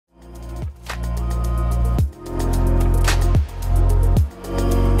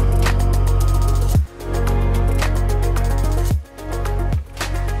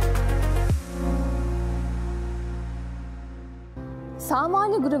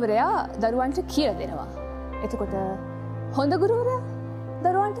ගුරුවරයා දරුවන්ට කියලා දෙනවා. එතකොට හොඳ ගුරුවරයා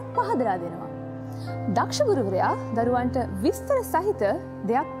දරුවන්ට පහදලා දෙනවා. දක්ෂ ගුරුවරයා දරුවන්ට විස්තර සහිත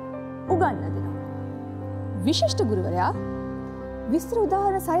දෙයක් උගන්වලා දෙනවා. විශිෂ්ට ගුරුවරයා විස්තර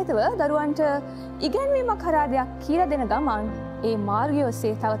උදාහරණ සහිතව දරුවන්ට ඉගැන්වීමක් කරා දෙයක් කියලා දෙන ගමන් ඒ මාර්ගය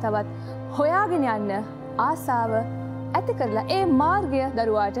ඔස්සේ තව තවත් හොයාගෙන යන්න ආසාව ඇති කරලා ඒ මාර්ගය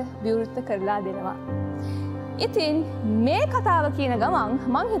දරුවාට විවෘත කරලා දෙනවා. ඉතින් මේ කතාව කියන ගමන්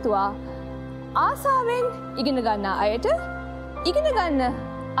මං හිතුවා ආසාවෙන් ඉගෙන ගන්න අයට ඉගෙන ගන්න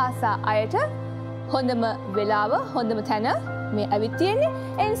ආසා අයට හොඳම වෙලාව හොඳම තැන මේ ඇවිත් තියෙන්නේ.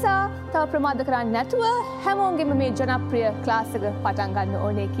 ඒ නිසා තව ප්‍රමාද කරන්නේ නැතුව හැමෝගෙම මේ ජනප්‍රිය ක්ලාස් එක පටන් ගන්න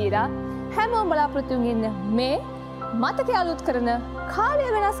ඕනේ කියලා හැමෝම බලාපොරොත්තු වෙන මේ මතකය අලුත් කරන කාලය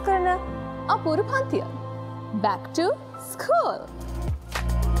වෙනස් කරන අපූර්ව පන්තිය. Back to school.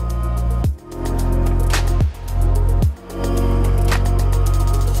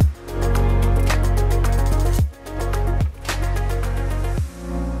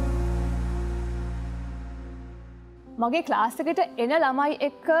 මගේ ක්ලාස් එකට එන ළමයි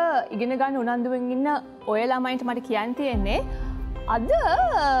එක්ක ඉගෙන ගන්න උනන්දුවෙන් ඉන්න ඔය ළමයින්ට මට කියන්න තියෙන්නේ අද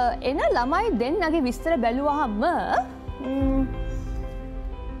එන ළමයි දෙන්නගේ විස්තර බැලුවහම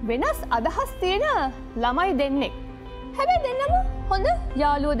වෙනස් අදහස් තියෙන ළමයි දෙන්නෙක්. හැබැයි දෙන්නම හොඳ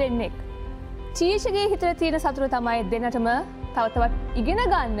යාළුවෝ දෙන්නෙක්. ටීචර්ගේ හිතේ තියෙන සතුට තමයි දෙන්නටම තව තවත් ඉගෙන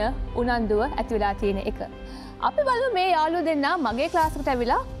ගන්න උනන්දුව ඇති වෙලා තියෙන එක. අපි බලමු මේ යාළුවෝ දෙන්න මගේ ක්ලාස් එකට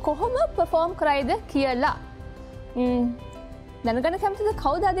ඇවිල්ලා කොහොම perform කරයිද කියලා. දැනගන්න කැමතිද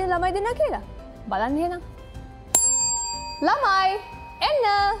කවුද අද ළමයි දෙන්නා කියලා? බලන්න එහෙනම්. ළමයි එන්න.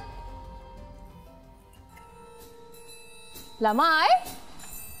 ළමයි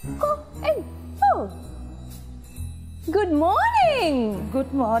කො එන්න. Oh. Good morning.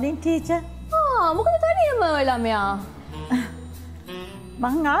 Good morning teacher. මොකද තනියම ඔය ළමයා?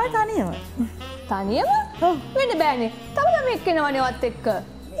 මං ආවේ තනියම. තනියම? ඔව්. වෙන්න බෑනේ. තව ළමෙක් එනවනේ වත් එක්ක.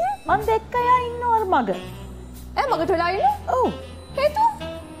 මං දැක්ක අය ඉන්නවල මග. මගට වෙලා ඉන්නේ? ඔව්. හේතුව?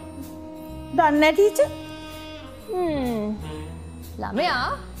 දන්නේ නැහැ ටීචර්. ළමයා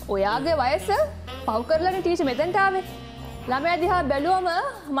ඔයාගේ වයස පව් කරලානේ ටීචර් මෙතනට ආවේ. ළමයා දිහා බැලුවම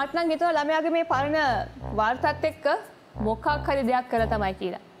මට නම් හිතුණා ළමයාගේ මේ පරණ වාර්තාත් එක්ක මොකක් හරි දෙයක් කරලා තමයි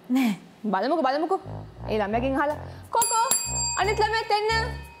කියලා. නෑ. බලමුකෝ. ඒ ළමයාගෙන් අහලා කොකෝ අනිත් ළමයාත් එන්න.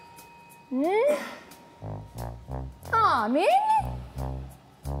 මේ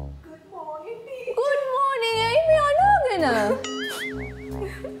ඉන්නේ. Good morning. ඇයි මේ අනාගෙන?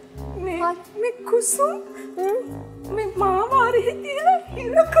 මේ කුසුම් මේ මාමා හරි තියලා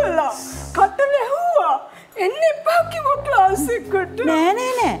හිර කළා. කට වැහුවා. එන්න එපා කිව්ව ක්ලාස් එකට.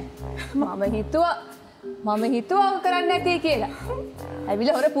 නෑ. මම හිතුවා කරන්නේ නැති කියලා.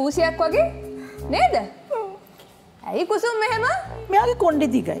 ඇවිල්ලා හොර පූසියක් වගේ නේද? ඇයි කුසුම් මෙහෙම? මෙයාගේ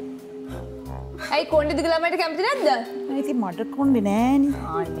කොණ්ඩේ දිගයි. ඇයි කොණ්ඩේ දිග ළමයට කැමති නැද්ද? ඉතින් මට කොණ්ඩේ නෑනේ.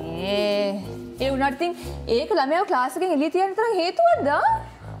 අනේ ඒ වුණාට ඉතින් ඒක ළමයාව ක්ලාස් එකෙන් එළිය තියන්න තරම් හේතුවක්ද?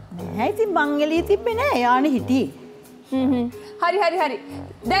 නෑ ඉතින් මං එළිය තිබ්බේ නෑ. යානේ හිටියේ. හරි.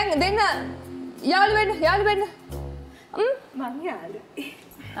 දැන් දෙන්න යාළු වෙන්න. මං යාළුවා.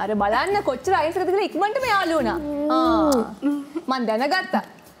 අර බලන්න කොච්චර අයින්සකද කියලා ඉක්මනටම යාළු වුණා. මං දැනගත්තා.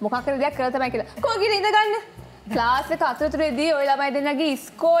 මොකක් හරි දෙයක් කරලා තමයි කියලා. කොහොම ගිහින් ඉඳ ගන්න. ක්ලාස් එක අතරතුරේදී ওই ළමයි දෙන්නගේ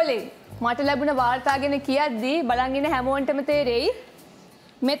ඉස්කෝලේ මට ලැබුණ වාර්තා ගැන කියද්දී බලන් ඉන්න හැමෝන්ටම තේරෙයි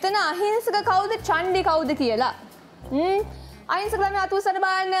මෙතන අහිංසක කවුද චණ්ඩි කවුද කියලා. අහිංසක ළමයි අත උස්සන්න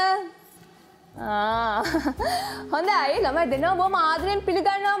බලන්න. හොඳයි ළමයි දෙන්නා බොහොම ආදරෙන්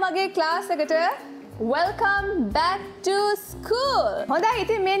පිළිගන්නවා මගේ ක්ලාස් එකට. Welcome back to school. හොඳයි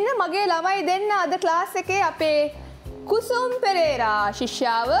ඉතින් මෙන්න මගේ ළමයි දෙන්න අද ක්ලාස් එකේ අපේ කුසුම් පෙරේරා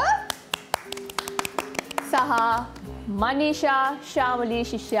ශිෂ්‍යාව සහ මනීෂා ශාමලී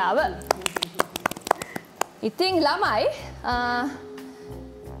ශිෂ්‍යාව. ඉතින් ළමයි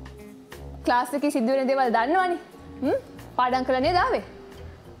ක්ලාස් එකේ සිද්ධ වෙන දේවල් දන්නවනේ. පාඩම් කළා නේද ආවේ?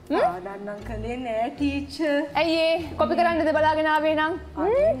 පාඩම් කළේ නෑ ටීචර්. ඇයි ඒ කොපි කරන්නද බලාගෙන ආවේ නම්?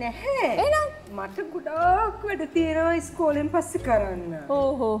 නැහැ. එහෙනම් මට ගොඩාක් වැඩ තියෙනවා ඉස්කෝලෙන් පස්සේ කරන්න.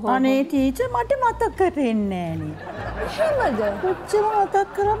 අනේ ටීචර් මට මතක වෙන්නේ නෑනේ. එහෙමද? කොච්චර මතක්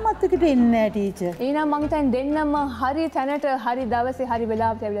කරන් මතකට එන්නේ නෑ ටීචර්. එහෙනම් මං හිතන්නේ දෙන්නම හරි තැනට හරි දවසේ හරි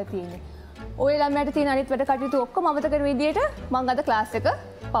වෙලාවට ඇවිල්ලා තියෙන්නේ. ඔය ළමයාට තියෙන අනිත් වැඩ කටයුතු ඔක්කොම අමතක කරන විදියට මං අද ක්ලාස් එක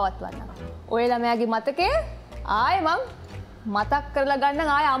පවත්වන්නම්. ඔය ළමයාගේ මතකය ආයේ මං මතක් කරලා ගන්න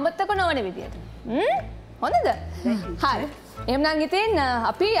ආයේ අමතක නොවන විදියට. හොඳද? හරි. එහෙනම් ඉතින්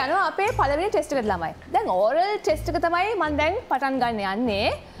අපි යනවා අපේ පළවෙනි ටෙස්ට් එකට ළමයි. දැන් ඕරල් ටෙස්ට් එක තමයි මම දැන් පටන් ගන්න යන්නේ.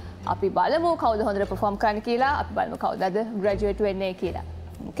 අපි බලමු කවුද හොඳට perform කරන්න කියලා. අපි බලමු කවුද අද graduate වෙන්නේ කියලා.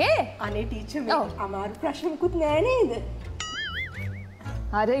 Okay? අනේ ටීචර් මේ අමාරු ප්‍රශ්නකුත් නෑ නේද?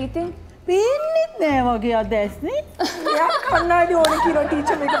 අර ඉතින් පේන්නෙත් නෑ වගේ අදැස්නේ. එයා කන්නාඩි ඕනේ කියලා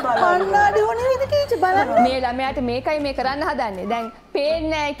ටීචර් මේක බලන්න. කන්නාඩි ඕනේ නේද ටීචර් බලන්න. මේ ළමයාට මේකයි මේ කරන්න හදන්නේ. දැන්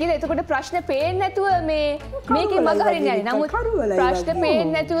පේන්නේ නැහැ කියලා. එතකොට ප්‍රශ්න පේන්නේ නැතුව මේකේ මග හරින්නේ නැහැ. නමුත් ප්‍රශ්න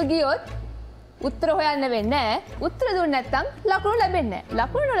පේන්නේ නැතුව ගියොත් උත්තර හොයන්න වෙන්නේ නැහැ. උත්තර දුන්නේ නැත්නම් ලකුණු ලැබෙන්නේ නැහැ.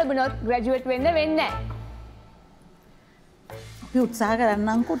 ලකුණු නොලැබුණොත් ග්‍රැජුවේට් වෙන්න වෙන්නේ නැහැ. අපි උත්සාහ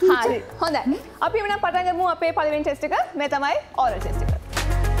කරන්නම්කෝ ටීචර්. හරි. හොඳයි. අපි එමුනම් පටන් ගමු අපේ පළවෙනි ටෙස්ට් එක. මේ තමයි ඕරල් ටෙස්ට් එක.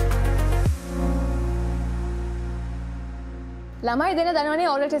 ළමයි දෙන දනවනේ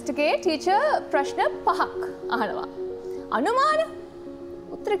ඕරල් ටෙස්ට් එකේ ටීචර් ප්‍රශ්න 5ක් අහනවා. අනුමාන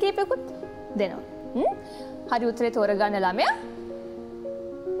උත්තර කීපයකුත් දෙනවා. හරි උත්තරේ තෝරගන්න ළමයා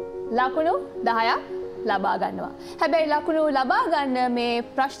ලකුණු 10ක් ලබා ගන්නවා. හැබැයි ලකුණු ලබා ගන්න මේ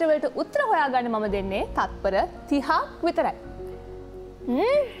ප්‍රශ්න වලට උත්තර හොයාගන්න මම දෙන්නේ තත්පර 30ක් විතරයි.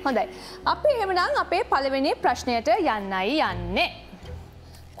 හොඳයි. අපි එහෙමනම් අපේ පළවෙනි ප්‍රශ්නයට යන්නයි යන්නේ.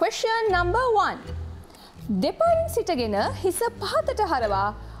 Question number 1. දෙපයින් සිටගෙන හිස පහතට හරවා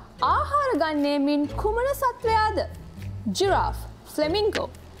ආහාර ගන්නේ මින් කුමන සත්වයාද? Giraffe, flamingo,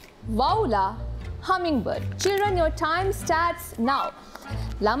 වවුලා, hummingbird. Children, your time starts now.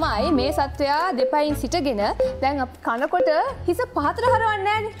 ළමයි මේ සත්වයා දෙපයින් සිටගෙන දැන් කනකොට හිස පහතට හරවන්නේ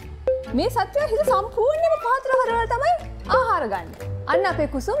නැහැනේ. මේ සත්වයා හිස සම්පූර්ණයෙන්ම පහතට හරවලා තමයි ආහාර ගන්න. අන්න අපේ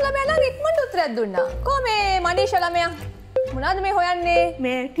කුසුම් ළමයා නම් ඉක්මනට උත්තරයක් දුන්නා. කොහේ මනීෂා ළමයා? මොනවද මේ හොයන්නේ?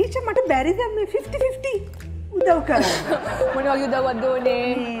 මේ ටීචර් මට බැරිද මේ 50-50 උදව් කරන්න? මොන වගේ උදව්වක්ද ඕනේ?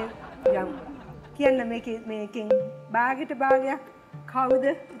 යම් කියන්න මේකෙන් භාගයට භාගයක් කවුද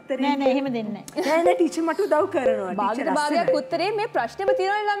උත්තරේ? නෑ එහෙම දෙන්නේ නෑ ටීචර් මට උදව් කරනවා. භාගයට භාගයක් උත්තරේ මේ ප්‍රශ්නෙම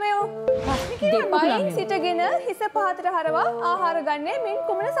තියෙනවනේ ළමයෝ. දෙපයින් සිටගෙන හිස පහතට හරවා ආහාර ගන්නේ මින්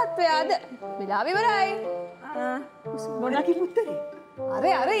කුමන සත්වයාද? වෙලාව ඉවරයි. මොනවා කිව්ව උත්තරේ?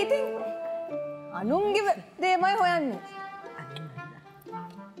 අර ඉතින් අනුන්ගේ දේමයි හොයන්නේ.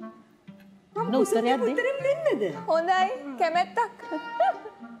 උත්තරයක් දෙන්නද? හොඳයි කැමැත්තක්.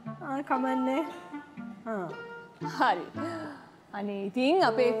 කමන්නේ. හරි. අනේ ඉතින්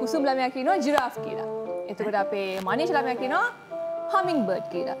අපේ කුසුම් ළමයා කියනවා ජිරාෆ් කියලා. එතකොට අපේ මනීෂ් ළමයා කියනවා හමින්බර්ඩ්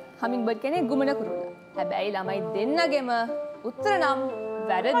කියලා. හමින්බර්ඩ් කියන්නේ ගුමන කුරුල්ලා. හැබැයි ළමයි දෙන්නගෙම උත්තර නම්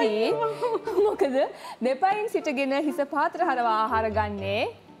වැරදි. මොකද දෙපයින් සිටගෙන හිස පාත්‍ර හරවා ආහාර ගන්නේ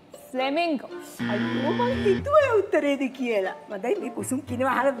ෆ්ලෙමින්ගෝ. අයියෝ මං හිතුවා උත්තරේද කියලා. මදයි මේ කුසුම්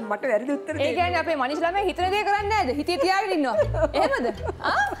කිනවා අහලා මට වැරදි උත්තර දෙන්න. ඒ කියන්නේ අපේ මනීෂ් ළමයා හිතන දේ කරන්නේ නැද්ද? හිතේ තියාගෙන ඉන්නවා. එහෙමද?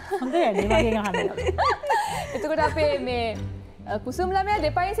 හොඳයි මේ වගේ අහන්න. එතකොට අපේ මේ කුසුම් ළමයා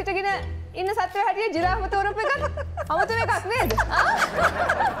දෙපයින් සිටගෙන ඉන්න සත්වයා හැටියට ජිරාෆ්ව තෝරපු එකක් අමුතු එකක් නේද?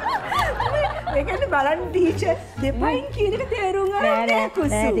 මේකනේ බලන්න ටීචර් දෙපයින් කියන එක තේරුම් ගන්න නෑ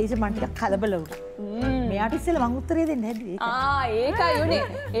ටීචර් මම ටිකක් කලබල වුණා. මෙයාට ඉස්සෙල්ලා මං උත්තරේ දෙන්න හැදුවේ ඒක. ඒකයි උනේ.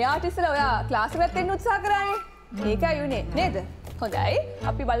 එයාට ඉස්සෙල්ලා ඔයා ක්ලාස් එකට එන්න උත්සාහ කරානේ. ඒකයි උනේ නේද? හොඳයි.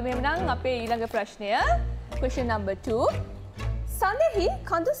 අපි බලමු එමුනම් අපේ ඊළඟ ප්‍රශ්නය. Question number 2. සඳෙහි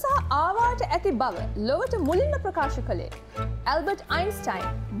කඳු සහ ආවාට ඇති බව ලොවට මුලින්ම ප්‍රකාශ කළේ Albert Einstein,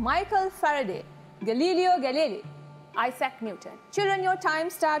 Michael ෆැරඩේ, ගලීලියෝ Galilei, Isaac Newton. Children, your time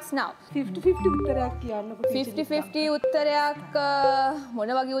starts now. 50-50 උත්තරයක් කියන්නකො. 50-50 උත්තරයක් මොන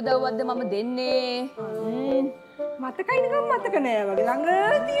වගේ උදව්වක්ද මම දෙන්නේ? මතකයි නිකන් මතක නෑ වගේ ළඟ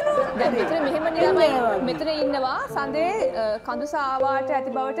තියෙනවා. දැන් මෙතන මෙහෙම නිකන් මෙතන ඉන්නවා සඳේ කඳු සහ ආවාට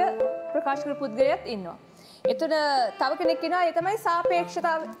ඇති බවට ප්‍රකාශ කරපු පුද්ගලයෙක් ඉන්නවා. එතන තව කෙනෙක් ඉන්නවා ඒ තමයි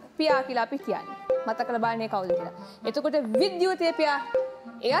සාපේක්ෂතාව පියා කියලා අපි කියන්නේ. මතක ලබන්නේ කවුද කියලා. එතකොට විද්‍යුතීය පියා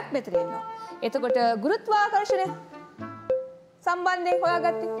එයත් මෙතන ඉන්නවා. එතකොට ගුරුත්වාකර්ෂණය සම්බන්ධයෙන්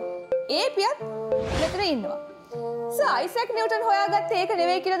හොයාගත්තේ ඒ පියත් මෙතන ඉන්නවා. අයිසැක් නිව්ටන් හොයාගත්තේ ඒක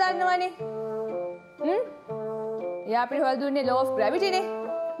නෙවෙයි කියලා දන්නවනේ. එයා අපිට හොයලා දුන්නේ law of gravity නේ.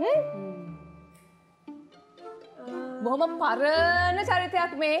 බොහොම පරණ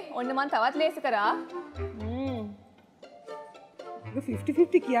චරිතයක් මේ. ඔන්න මම තවත් ලේසි කරා.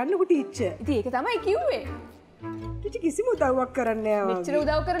 50-50 කියන්නකො ටීචර්. ඉතින් ඒක තමයි කිව්වේ. ටීචර් කිසිම උදව්වක් කරන්නේ නැහැ. මෙච්චර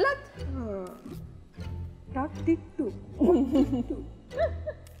උදව් කරලත් ටිට්ටු.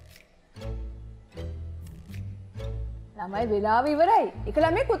 ළමයි වෙලාව ඉවරයි. එක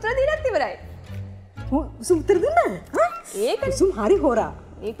ළමෙක් උත්තර දීලත් ඉවරයි. උත්තර දුන්නා? ඒක සුම් හරි හොරා.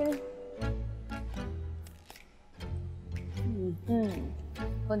 ඒකනේ.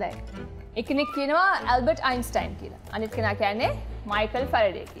 හොඳයි. එකෙනෙක් කියනවා ඇල්බර්ට් අයින්ස්ටයින් කියලා. අනිත් කෙනා කියන්නේ මයිකල්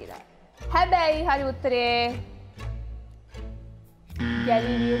ෆැරඩේ කියලා. හැබැයි හරි උත්තරේ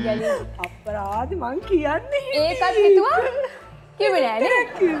ගැලීලියෝ ගැලීලි. අපරාධ මං කියන්නේ. ඒකත් හිතුවා කිව්වේ නෑනේ.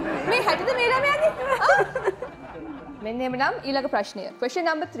 මේ හැටද මේ ළමයාගේ? මෙන්න එහෙමනම් ඊළඟ ප්‍රශ්නය. Question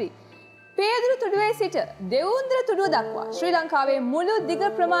number 3. පේදුරු තුඩුවේ සිට දෙවුන්දර තුඩුව දක්වා ශ්‍රී ලංකාවේ මුළු දිග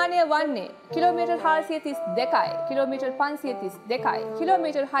ප්‍රමාණය වන්නේ kilometre 432යි, kilometre 532යි,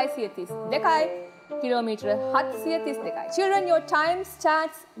 kilometre 632යි, kilometre 732යි. Children, your time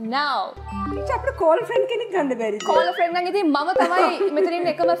starts now. Teacher අපිට කෝල් ෆ්‍රෙන්ඩ් කෙනෙක් ගන්න බැරිද? කෝල් ෆ්‍රෙන්ඩ් නම් ඉතින් මම තමයි මෙතන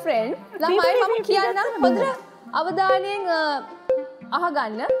ඉන්න එකම ෆ්‍රෙන්ඩ්. ළමයි මම කියන්නම් හොඳට අවධානයෙන්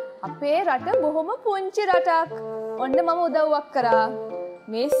අහගන්න. අපේ රට බොහොම පුංචි රටක්. ඔන්න මම උදව්වක් කරා.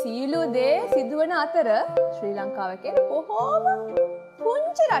 මේ සීලු දේ සිදුවන අතර ශ්‍රී ලංකාව කියන්නේ බොහොම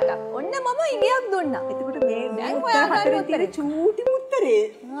පුංචි රටක්. ඔන්න මම ඉඟියක් දුන්නා. එතකොට මේ දැන් හොයාගන්න උත්තරේ චූටි උත්තරේ.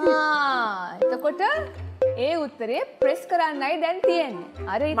 එතකොට ඒ උත්තරේ ප්‍රෙස් කරන්නයි දැන් තියෙන්නේ.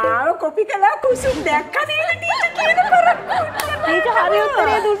 අර මාව කොපි කළා කුසුම් දැක්කද ටීචර් කියන කරක්. ටීචර් හරි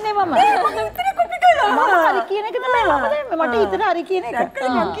උත්තරේ දුන්නේ මම. උත්තරේ කොපි කළා. මම හරි කියන එක තමයි මම දැම්මේ. මට හිතට හරි කියන එක.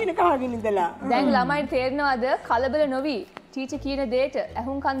 මම කියන කහගෙන ඉඳලා. දැන් ළමයිට තේරෙනවද කලබල නොවි ටීචර් කියන දෙයට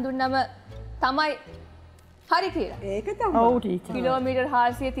ඇහුම්කන් දුන්නම තමයි හරි කියලා. ඒක තමයි. ඔව් ටීචර්. කිලෝමීටර්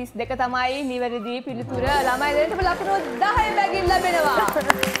 432 තමයි නිවැරදි පිළිතුර. ළමයි දෙන්නට ලකුණු 10 බැගින් ලැබෙනවා.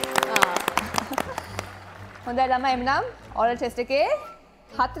 හොඳයි ළමයි එම්නම් ඔරල් ටෙස්ට් එකේ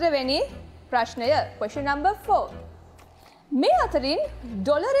 4 වෙනි ප්‍රශ්නය question number 4. මේ අතරින්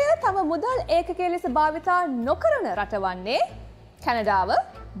ඩොලරය තම මුදල් ඒකකයේ ලෙස භාවිතා නොකරන රට වන්නේ කැනඩාව,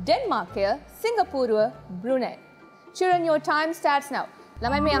 ඩෙන්මාර්කය, සිංගප්පූරුව, බ්‍රුනයි. Children, your time starts now.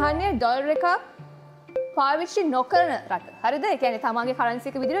 ළමයි මේ අහන්නේ ඩොලර් එකක් පාවිච්චි නොකරන රට. හරිද? ඒ කියන්නේ තමන්ගේ කරන්සි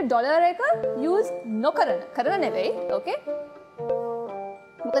එක විදිහට ඩොලර් එක යූස් නොකරන. කරන නෙවෙයි. ඕකේ?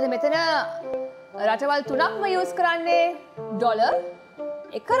 මොකද මෙතන රටවල් තුනක්ම යූස් කරන්නේ ඩොලර්.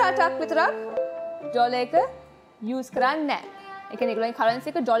 එක රටක් විතරක් ඩොලර් එක යූස් කරන්නේ නැහැ. ඒ කියන්නේ ඒගොල්ලන්ගේ කරන්සි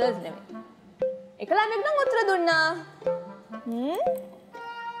එක ඩොලර්ස් නෙවෙයි. එක ළමෙක් නම් උත්තර දුන්නා.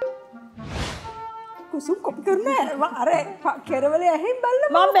 කුසුම් කොපි කරන්නේ අර කෙරවල ඇහෙන් බලලා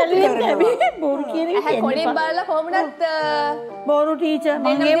මම බැලුවේ නැහැ. බෝරු කියන එක ඇහැ කොණින් බලලා කොහොමදත් බෝරු ටීචර් මම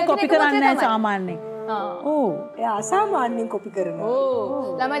එහෙම කොපි කරන්නේ නැහැ සාමාන්‍යයෙන්. ඕ එයා අසාමාන්‍යයෙන් කොපි කරනවා.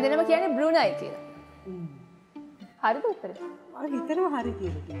 ඕ ළමයි දෙනම කියන්නේ බ්‍රුනයි කියලා. හරිද උත්තරේ? මම හිතනවා හරි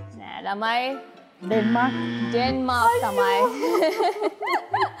කියලා. නෑ ළමයි ඩෙන්මාර්ක් තමයි.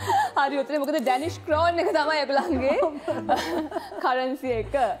 හරි උත්තරේ මොකද ඩැනිෂ් ක්‍රෝන් එක තමයි ඒගොල්ලන්ගේ කරන්සි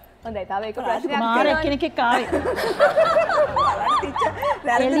එක. හොඳයි තව එක ප්‍රශ්නයක් මාර එක්කෙනෙක් ආවේ. ටීචර්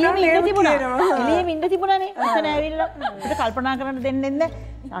එළියෙම ඉන්න තිබුණා. එළියෙම ඉන්න තිබුණානේ. එතන ඇවිල්ලා අපිට කල්පනා කරන්න දෙන්නේ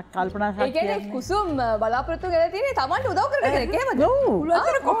නැහැ. කල්පනා ඒ කියන්නේ කුසුම් බලාපොරොත්තු කරලා තියෙන්නේ Tamanට උදව් කරන කෙනෙක් එහෙමද?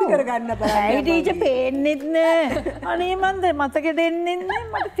 පුළුවන් කොපි කරගන්න බෑ. ඇයි ටීචර් පේන්නෙත් නැහැ. අනේ මන්ද මතක දෙන්නේ නැහැ.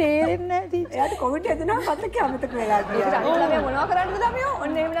 මට තේරෙන්නේ නැහැ ටීචර්. එයාට කොවිඩ් හැදුනා මතක අමතක වෙලා ගියා. ළමයා මොනවා කරන්නද ළමයෝ?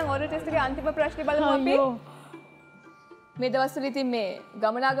 ඔන්න එහෙනම් ඔරල් ටෙස්ට් එකේ අන්තිම ප්‍රශ්නේ බලමු අපි. මේ දවස්වල ඉතින් මේ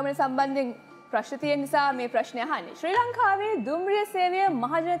ගමනාගමන සම්බන්ධයෙන් ප්‍රශ්න තියෙන නිසා මේ ප්‍රශ්නේ අහන්නේ. ශ්‍රී ලංකාවේ දුම්රිය සේවය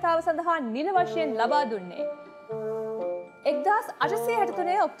මහජනතාව සඳහා නිල වශයෙන් ලබා දුන්නේ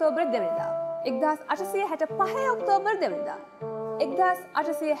 1863 ඔක්තෝබර් 2 වෙනිදා, 1865 ඔක්තෝබර් 2 වෙනිදා,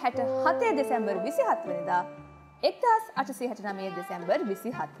 1867 දෙසැම්බර් 27 වෙනිදා, 1869 දෙසැම්බර්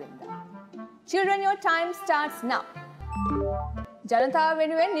 27 වෙනිදා. Children, your time starts now. ජනතාව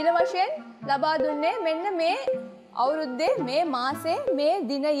වෙනුවෙන් නිල වශයෙන් ලබා දුන්නේ මෙන්න මේ අවුරුද්දේ මේ මාසේ මේ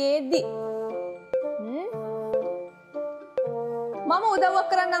දිනයේදී. මම උදව්වක්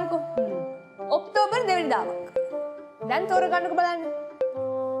කරන්නම්කෝ. ඔක්තෝබර් 2 වෙනිදාවක්. දැන් තෝරගන්නකෝ බලන්න.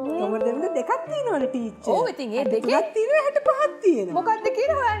 ඔක්තෝබර් 2 වෙනිදා දෙකක් තියෙනවනේ ටීචර්. ඔව් ඉතින් ඒ දෙකේ 3ක් තියෙනවා 65ක් තියෙනවා. මොකක්ද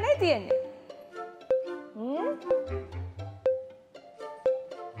කියලා හොයන්නයි තියෙන්නේ.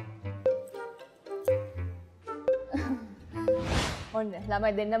 ඔන්න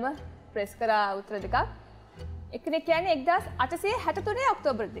ළමයි දෙන්නම ප්‍රෙස් කරා උත්තර දෙකක්. එක්කෙනෙක් කියන්නේ 1863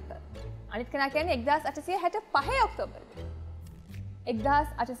 ඔක්තෝබර් 2. අනිත් කෙනා කියන්නේ 1865 ඔක්තෝබර් 2.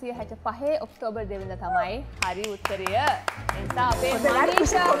 1865 ඔක්තෝබර් 2 වෙනිදා තමයි හරි උත්තරය. එනිසා අපේ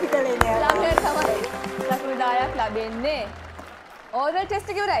මනීෂා ළමයට තමයි ලකුණු 10ක් ලැබෙන්නේ. ඕරල් ටෙස්ට්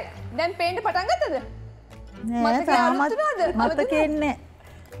එක ඉවරයි. දැන් පේන්න පටන් ගත්තද? නෑ තාමත් මතකේ නැහැ.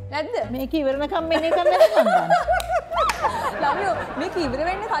 නැද්ද? මේක ඉවරනකම් මෙන්නේ කරන්න මම. ළමයෝ මේක ඉවර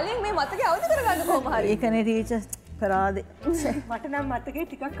වෙන්න කලින් මේ මතකේ අවදි කරගන්න කොහොම හරි. ඒකනේ ටීචර් කරාදේ. මට නම් මතකේ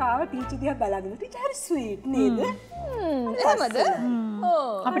ටිකක් ආව ටීචර් දිහා බලාගෙන ටීචර් හරි ස්වීට් නේද? එහෙමද?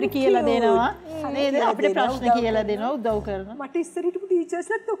 ඔව්. අපිට කියලා දෙනවා නේද? අපිට ප්‍රශ්න කියලා දෙනවා උදව් කරනවා. මට ඉස්සර හිටපු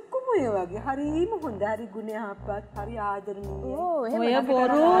ටීචර්ස්ලාත් ඔක්කොම ඔය වගේ. හරිම හොඳ. හරි ගුණයහපත්, හරි ආදරණීය. ඕ එහෙම. ඔය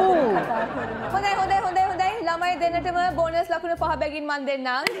බොරු. හොඳයි. ළමයි දෙන්නටම බෝනස් ලකුණු 5 බැගින් මන්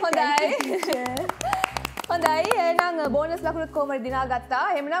දෙන්නම්. හොඳයි. හොඳයි එහෙනම් බෝනස් ලකුණුත් කොහමද දිනාගත්තා.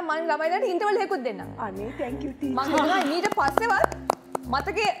 එහෙනම් මම ළමයිලාට ඉන්ටර්වල් එකකුත් දෙන්නම්. අනේ thank you ටීචර්. මම හිතනවා ඊට පස්සේවත්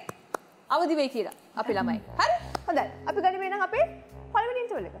මතකේ අවදි වෙයි කියලා අපේ ළමයි. හරි? හොඳයි. අපි ගනිමු එහෙනම් අපේ පළවෙනි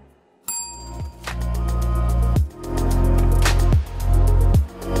ඉන්ටර්වල් එක.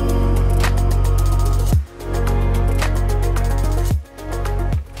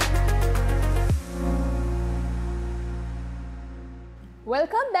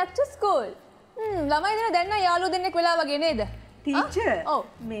 back to school. ළමයි දෙන දැන් නම් යාළුවෝ දෙන්නෙක් වෙලා වගේ නේද? Teacher. Oh.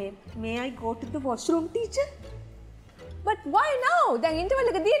 May I go to the washroom, teacher? But why now? දැන් ඉන්ටර්වල්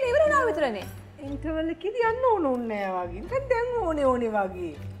එක දීලා ඉවර වුණා විතරනේ. ඉන්ටර්වල් එකේදී යන්න ඕනේ වගේ. දැන් ඕනේ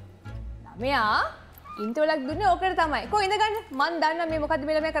වගේ. ළමයා ඉන්ටර්වල් එකක් දුන්නේ ඕකට තමයි. කො ඉඳගන්න. මන් දන්නා මේ මොකද්ද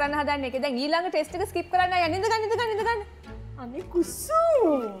මේ ළමයා කරන්න හදන්නේ කියලා. දැන් ඊළඟ ටෙස්ට් එක ස්කිප් කරන්න යන්න. ඉඳගන්න. අනේ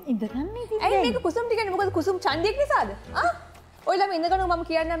කුසුම්. ඉඳගන්න ඉතින්. ඇයි මේක කුසුම් ටිකනේ මොකද කුසුම් ඡන්දියෙක් නිසාද? ඔය ළමයා ඉඳගන්න මම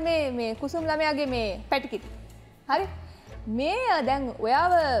කියන්නම් මේ කුසුම් ළමයාගේ මේ පැටිකිට. හරි? මේ දැන්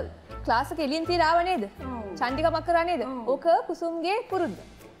ඔයාව ක්ලාස් එකේ එළියෙන් තියලා ආව නේද? ඡන්දිකමක් කරා නේද? ඕක කුසුම්ගේ පුරුද්ද.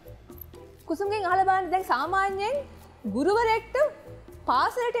 කුසුම්ගෙන් අහලා බලන්න දැන් සාමාන්‍යයෙන් ගුරුවරයෙක්ට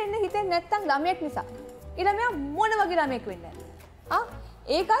පාසලට එන්න හිතෙන්නේ නැත්නම් ළමයෙක් නිසා. ඒ ළමයා මොන වගේ ළමයෙක් වෙන්නේ නැද්ද?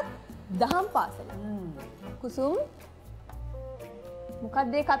 ඒකත් දහම් පාසල. කුසුම්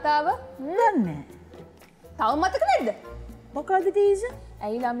මොකක්ද ඒ කතාව? දන්නේ තව මතක නැද්ද? මොකද්ද ටීචර්?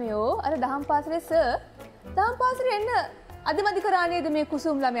 ඇයි ළමයෝ අර දහම් පාසලේ සර් දහම් පාසලේ එන්න අදිමදි කරා නේද මේ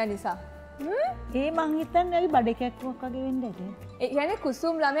කුසුම් ළමයා නිසා? ඒ මං හිතන්නේ අපි බඩ කැක්කුවක් වගේ වෙන්න ඇති. ඒ කියන්නේ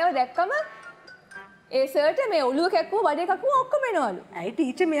කුසුම් ළමයාව දැක්කම ඒ සර්ට මේ ඔළුව කැක්කුව බඩේ කැක්කුව ඔක්කොම එනවලු. ඇයි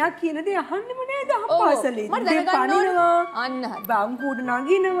ටීචර් මෙයා කියන දේ අහන්නෙම නෑ දහම් පාසලේ. මට දැනගන්න ඕනේ. අන්න හරි. බංකුඩ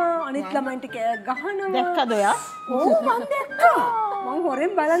නගිනවා අනිත් ළමයින්ට කෑ ගහනවා. දැක්කද ඔයා? ඕ මං දැක්කා. මං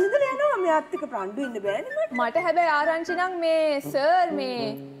හොරෙන් බලන් ඉඳලා යනවා මෙයාත් එක්ක ප්‍රණ්ඩු ඉන්න බෑනේ මට. මට හැබැයි ආරංචි නම් මේ සර් මේ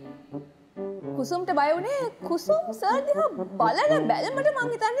කුසුම්ට බය වුණේ කුසුම් සර් දිහා බලන බැලමට මං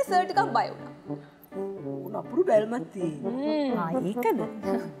හිතන්නේ සර් ටිකක් බය වුණා. නපුරු බැල්මක් තියෙනවා. ඒකද?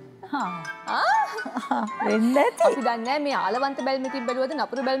 වෙන්න ඇති. අපි දන්නේ නැහැ මේ ආලවන්ත බැල්මකින් බැලුවද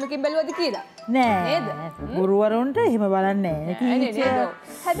නපුරු බැල්මකින් බැලුවද කියලා. නෑ. නේද? ගුරුවරුන්ට එහෙම බලන්නේ නෑ ටීචර්.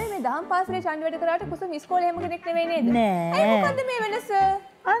 හැබැයි මේ දහම් පාසලේ ඡන්ද වැඩ කරාට කුසුම් ඉස්කෝලේ හැම කෙනෙක් නෙවෙයි නේද? නෑ. ඒ මොකද්ද මේ වෙනස?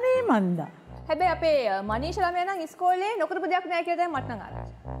 අනේ මන්දා. හැබැයි අපේ මනීෂා ළමයා නම් ඉස්කෝලේ නොකරපු දෙයක් නෑ කියලා තමයි මට නම්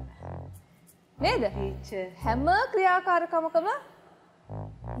ආරංචි. නේද? ටීචර් හැම ක්‍රියාකාරකමකම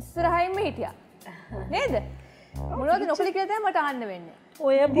ඉස්සරහින්ම හිටියා. නේද? මොනවද නොකළ කියලා තමයි මට අහන්න වෙන්නේ.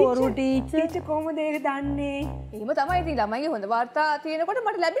 ඔය බොරු ටීචර්. ටීචර් කොහොමද ඒක දන්නේ? එහෙම තමයි ඉතින් ළමයිගේ හොඳ වාර්තා තියෙනකොට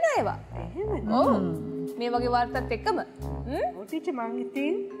මට ලැබෙන ඒවා. එහෙමද? ඔව්. මේ වගේ වාර්තාත් එක්කම. ඔව් ටීචර් මං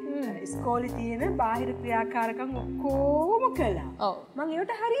ඉතින් ඉස්කෝලේ තියෙන බාහිර ක්‍රියාකාරකම් ඔක්කොම කළා. ඔව්. මං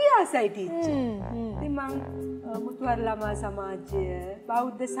ඒවට හරි ආසයි ටීචර්. ඉතින් මං මුතුහර ළමා සමාජය,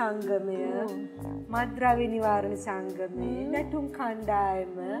 බෞද්ධ සංගමය, මත්ද්‍රව්‍ය නිවාරණ සංගමය, නැටුම්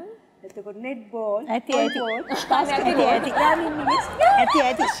කණ්ඩායම, එතකොට නෙට් බෝල්, ඇති ඇති පන්ති වැඩ කරමු.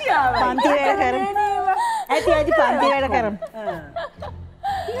 ඇති පන්ති වැඩ කරමු.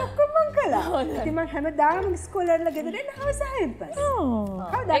 ඔක්කොම මං කළා. ඉතින් මං හැමදාම ඉස්කෝලේ වල ගෙදර එන්න හවස 6න් පස්සේ.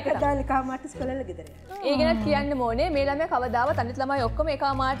 කවදාකද කාමාට ඉස්කෝලේ වල ගෙදර එන්න. ඒ ගැනත් කියන්න ඕනේ මේ ළමයා කවදාවත් අනිත් ළමයි ඔක්කොම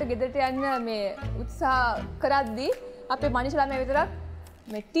එකමාරට ගෙදරට යන්න මේ උත්සාහ කරද්දී අපේ මනීෂා ළමයා විතරක්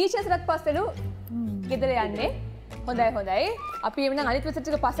මේ ටීචර්ස්ලත් පස්සෙලු ගෙදර යන්නේ. හොඳයි. අපි එමුනම් අනිත් විෂය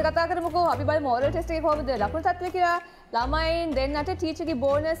ටික පස්සේ කතා කරමුකෝ. අපි බලමු ඕරල් ටෙස්ට් එකේ කොහොමද ලකුණු තත්ත්වය කියලා. ළමයින් දෙන්නට ටීචර්ගේ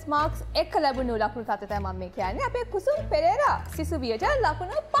බෝනස් මාක්ස් 1 ලැබුණු ලකුණු තත්ත්වය තමයි මම මේ කියන්නේ. අපේ කුසුම් පෙරේරා සිසුවියට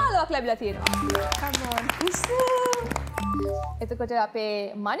ලකුණු 15ක් ලැබිලා තියෙනවා. Come on කුසුම්. එතකොට අපේ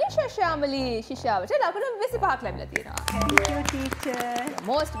මනීෂා ශාමලී ශිෂ්‍යාවට ලකුණු 25ක් ලැබිලා තියෙනවා. Thank you teacher.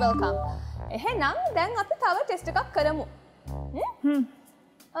 Most welcome. එහෙනම් දැන් අපි තව ටෙස්ට් එකක් කරමු.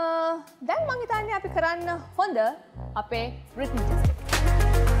 දැන් මං හිතන්නේ අපි කරන්න හොඳ අපේ written test එක.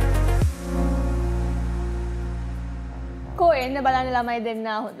 කෝ එන්න බලන්න ළමයි දෙන්න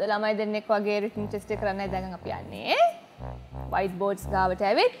හොඳ ළමයි දෙන්නෙක් වගේ written test එක කරන්නයි දැන් අපි යන්නේ. white boards ගාවට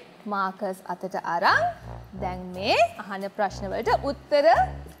ඇවිත් මාකර්ස් අතට අරන් දැන් මේ අහන ප්‍රශ්න වලට උත්තර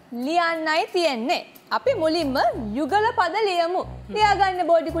ලියන්නයි තියෙන්නේ. අපි මුලින්ම යුගල පද ලියමු. ලියාගන්න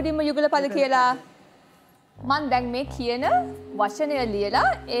බෝඩි කුඩින්ම යුගල පද කියලා. මන් දැන් මේ කියන වචනය ලියලා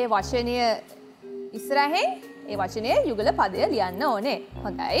ඒ වචනය ඉස්සරහෙන් ඒ වචනයේ යුගල පදය ලියන්න ඕනේ.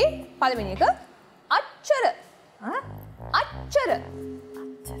 හොඳයි. පළවෙනි එක අච්චර. අච්චර.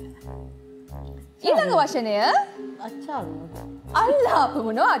 ඊළඟ වචනය අච්චාරු. අල්ලාප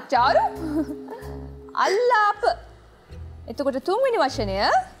මොනවා අච්චාරු? අල්ලාප. එතකොට තුන්වෙනි වචනය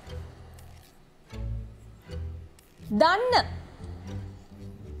දන්න.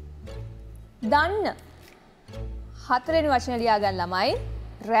 දන්න. හතරවෙනි වචන ලියා ගන්න ළමයි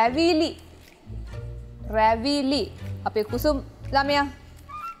රැවිලි. රැවිලි. අපේ කුසුම් ළමයා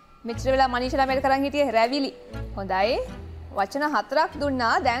මෙච්චර වෙලා මනීෂා ළමයට කරන් හිටියේ රැවිලි. හොඳයි. වචන 4ක්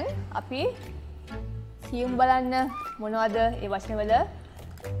දුන්නා. දැන් අපි කියමු බලන්න මොනවද ඒ වචන වල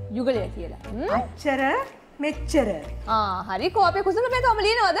යුගලය කියලා. අච්චර මෙච්චර. හරි. කො අපේ කුසුම් ළමයා තවම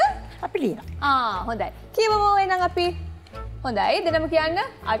ලියනවද? අපි ලියනවා. හොඳයි. කියවමු එහෙනම් අපි හොඳයි දෙනම කියන්න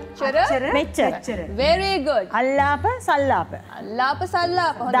අච්චර මෙච්චර. very good. අල්ලාප සල්ලාප. අල්ලාප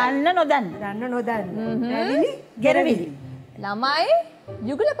සල්ලාප හොඳයි. දන්න නොදන්න. දන්න නොදන්න. රැවිලි ගෙරවිලි. ළමයි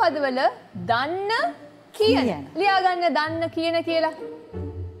යුගල පදවල දන්න කියන. ලියා ගන්න දන්න කියන කියලා.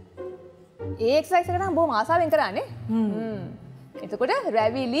 ඒ එක්සර්සයිස් එක නම් බොහොම ආසාවෙන් කරන්නේ. එතකොට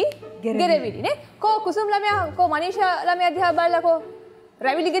රැවිලි ගෙරවිලි නේ. කෝ කුසුම් ළමයා කෝ මනීෂා ළමයා දිහා බලලා කෝ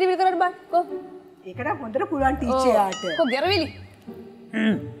රැවිලි ගෙරවිලි කරන්න බෑ. කෝ ඒකට හොඳට පුළුවන් ටීචර්යාට. කෝ ගෙරවිලි.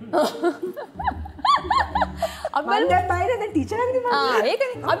 මම දැන් බයිරේ දැන් ටීචර් කෙනෙක් මම.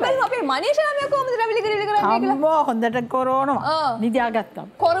 ඒකනේ. අපි අපේ මනීෂා ළමයා කොහොමද රැවිලි ගෙරවිලි කරන්නේ කියලා. අම්මෝ හොඳට කොරෝනවා. නිදියාගත්තා.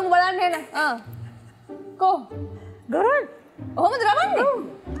 කොරමු බලන්න එන. කෝ ගොරන්. කොහොමද රවන්නේ?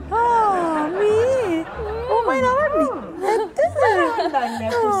 මේ ඕමයි නවන්නේ. දන්නේ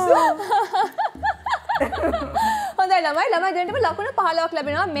කුසුම්. හොඳයි ළමයි දෙන්නටම ලකුණු 15ක්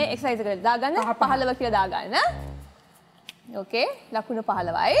ලැබෙනවා මේ එක්සර්සයිස් එකට. දාගන්න 15 කියලා දාගන්න. ඕකේ ලකුණු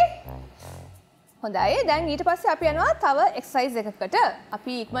 15යි. හොඳයි දැන් ඊට පස්සේ අපි යනවා තව එක්සර්සයිස් එකකට.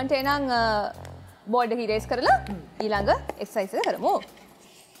 අපි ඉක්මනට එනං බෝඩ් එක ඉරේස් කරලා ඊළඟ එක්සර්සයිස් එක කරමු.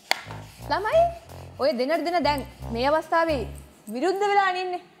 ළමයි ඔය දෙන්නට දෙන්න දැන් මේ අවස්ථාවේ විරුද්ධ වෙලා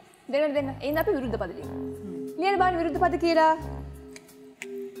ඉන්නේ. දෙන්නට දෙන්න. එහෙනම් අපි විරුද්ධ පද ලියමු. ලියන්න බලන්න විරුද්ධ පද කියලා.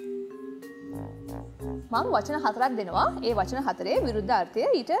 මම වචන 4ක් දෙනවා. ඒ වචන 4 විරුද්ධ අර්ථය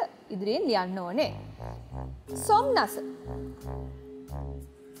ඊට ඉදිරියෙන් ලියන්න ඕනේ. සොම්නස.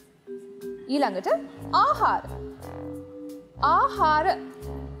 ඊළඟට ආහාර. ආහාර.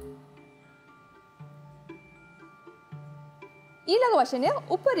 ඊළඟ වචනය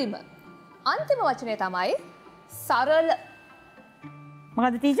උපරිම. අන්තිම වචනය තමයි සරල.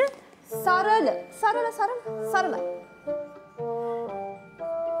 මොකද ටීචර්? සරල. සරලයි.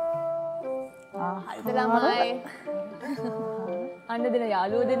 හරිද ළමයි? අන්න දෙන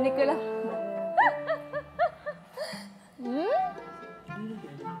යාළුවෝ දෙන්නෙක් වෙලා.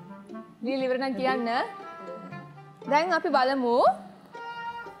 ලියලා ඉවර නම් කියන්න. දැන් අපි බලමු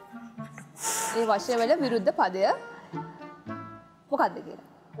මේ වචනවල විරුද්ධ පදය මොකක්ද කියලා.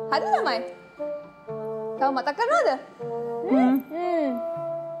 හරිද ළමයි? තව මතක් කරනවද?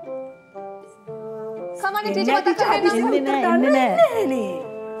 කමන්නේ ටීචර් මතක් කරගන්න. ඉන්නේ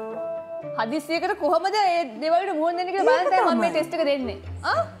හදිස්සියකට කොහොමද මේ දේවල්ට මුහුණ දෙන්නේ කියලා බලන්න තමයි මම මේ ටෙස්ට් එක දෙන්නේ.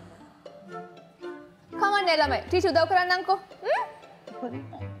 කමන්නේ ළමයි. ටීචර් උදව් කරන්නම්කෝ.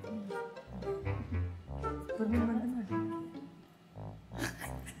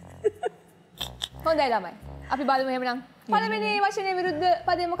 හොඳයි ළමයි. අපි බලමු එහෙමනම්. පළවෙනි වචනේ විරුද්ධ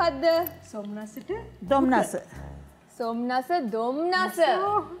පදේ මොකද්ද? සොම්නසට දොම්නස. සොම්නස දොම්නස.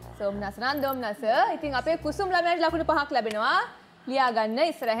 සොම්නස නම් දොම්නස. ඉතින් අපේ කුසුම් ළමයාට ලකුණු 5ක් ලැබෙනවා. ලියා ගන්න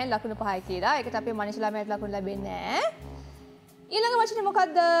ඉස්සරහෙන් ලකුණු 5යි කියලා. ඒකට අපේ මනීෂා ළමයාට ලකුණු ලැබෙන්නේ නැහැ. ඊළඟ වචනේ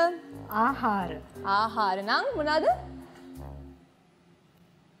මොකද්ද? ආහාර. ආහාර නම් මොනවාද?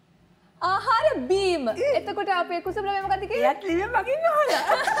 ආහාර බීම. එතකොට අපේ කුසුම් ළමයා මොකද්ද කියන්නේ? එයාත් ලිවෙන් මගින් අහලා.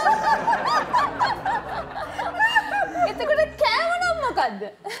 එතකොට කෑම නම් මොකද්ද?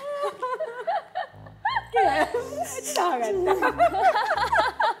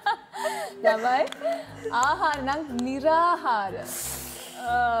 ළමයි ආහාර නම් निराහාර.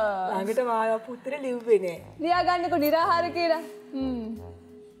 ළඟට මාව පුත්‍රේ ලිව්වේ නෑ. ලියා ගන්නකො निराහාර කියලා.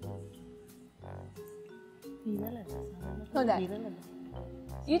 හොඳයි.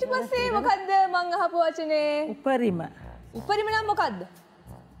 ඊට පස්සේ මොකද්ද මං අහපු වචනේ? උපරිම. උපරිම නම් මොකද්ද?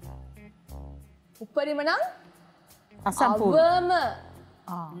 උපරිම නම් අසම්පූර්ණ.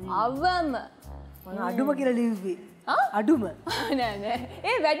 අවම. මම අඩුම කියලා ලිව්වේ. අඩුම. නෑ.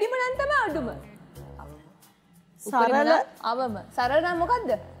 ඒ වැඩිම නම් තමයි අඩුම. සරල අවම. සරල නම් මොකද්ද?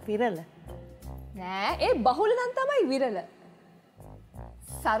 විරල. නෑ. ඒ බහුල නම් තමයි විරල.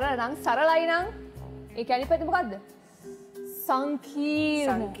 සරල නම් සරලයි නම් ඒ කියන්නේ පැත්ත මොකද්ද?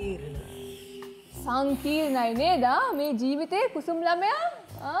 සංකීර්ණ. සංකීර්ණයි නේද? මේ ජීවිතේ කුසුම් ළමයා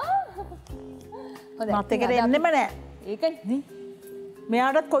හොඳයි. මතකෙට එන්නෙම නෑ. ඒකනේ.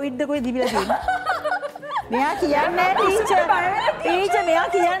 මෙයාටත් කොවිඩ් කොයි දිවිලා තියෙන්නේ. මෙයා කියන්නේ ටීචර්. ටීචර් මෙයා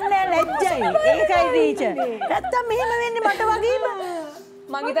කියන්නේ ලැජ්ජයි. ඒකයි ටීචර්. නැත්තම් මෙහෙම වෙන්නේ මට වගේම.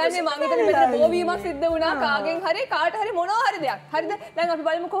 මං හිතන්නේ මෙතන බෝවීමක් සිද්ධ වුණා කාගෙන් හරි කාට හරි මොනවා හරි දෙයක්. හරිද? දැන් අපි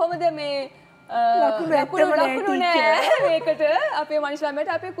බලමු කොහොමද මේ ලකුණු නෑ මේකට අපේ මනීෂා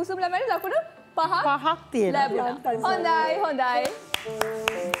ළමයට අපේ කුසුම් ළමයට ලකුණු 5ක් තියෙනවා. හොඳයි.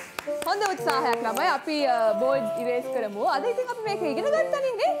 හොඳ උත්සාහයක් ළමයි. අපි බෝඩ් ඉරේස් කරමු. අද ඉතින් අපි මේක ඉගෙන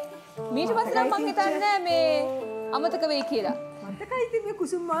ගන්නනේ නේ. ඊට පස්සේ නම් මං හිතන්නේ මේ අමතක වෙයි කියලා. මතකයි ඉතින් මේ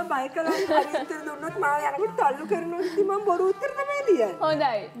කුසුම් මාව බය කරලා හරි උත්තර දුන්නොත් මාව යනකොට තල්ලු කරනවා ඉතින් මම බොරු උත්තර තමයි ලියන්නේ.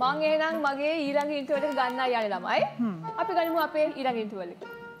 හොඳයි. මං එහෙනම් මගේ ඊළඟ ඉන්ටර්වල් එක ගන්නයි යන්නේ ළමයි. අපි ගනිමු අපේ ඊළඟ ඉන්ටර්වල් එක.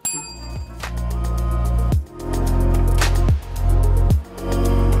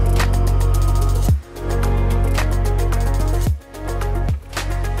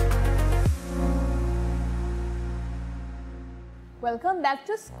 welcome back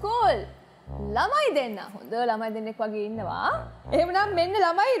to school. ළමයි දෙන්න හොඳ ළමයි දෙන්නෙක් වගේ ඉන්නවා. එහෙමනම් මෙන්න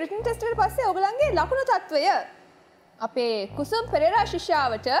ළමයි written test එකට පස්සේ ඔයගලන්ගේ ලකුණු තත්වය. අපේ කුසුම් පෙරේරා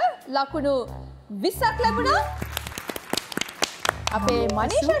ශිෂ්‍යාවට ලකුණු 20ක් ලැබුණා. අපේ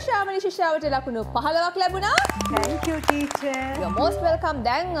මනීෂා ශාමලි ශිෂ්‍යාවට ලකුණු 15ක් ලැබුණා. Thank you teacher. You're most welcome.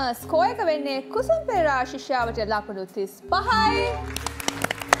 දැන් ස්කෝර් එක වෙන්නේ කුසුම් පෙරේරා ශිෂ්‍යාවට ලකුණු 35යි.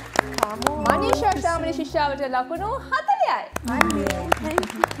 මනීෂා ශාමලි ශිෂ්‍යාවට ලකුණු 40යි. Thank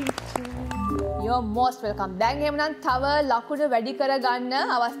you teacher. You're most welcome. දැන් එහෙමනම් තව ලකුණු වැඩි කරගන්න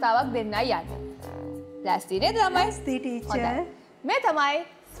අවස්ථාවක් දෙන්නයි යන්නේ. ලෑස්ති නේද ළමයි? ලෑස්ති teacher. මේ තමයි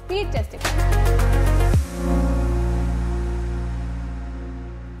ස්පීඩ් ටෙස්ට් එක.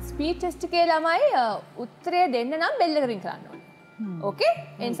 ස්පීඩ් ටෙස්ට් එකේ ළමයි උත්තරය දෙන්න නම් බෙල් එක රින් කරන්න ඕනේ. ඕකේ?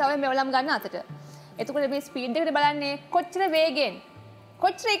 ඒ නිසා ඔය මෙවලම් ගන්න අතට. එතකොට මේ ස්පීඩ් එකට බලන්නේ කොච්චර වේගෙන්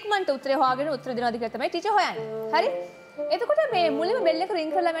කොච්චර ඉක්මනට උත්තරය හොයාගෙන උත්තර දෙනවද කියලා තමයි ටීචර් හොයන්නේ. හරි? එතකොට මේ මුලින්ම බෙල් එක රින්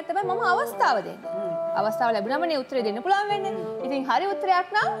කරලා මම තමයි මම අවස්ථාව දෙන්නේ. අවස්ථාව ලැබුණාම නේ උත්තරය දෙන්න පුළුවන් වෙන්නේ. ඉතින් හරි උත්තරයක්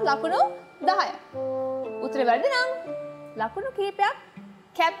නම් ලකුණු 10යි. උත්තරය වැරදි නම් ලකුණු කීපයක්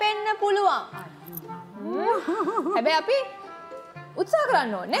කැපෙන්න පුළුවන්. හැබැයි අපි උත්සාහ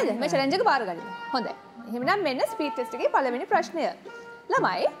කරන්න ඕනේ නේද? මේ චැලෙන්ජ් එක බාර ගන්න. හොඳයි. එහෙනම් මෙන්න ස්පීඩ් ටෙස්ට් එකේ පළවෙනි ප්‍රශ්නය.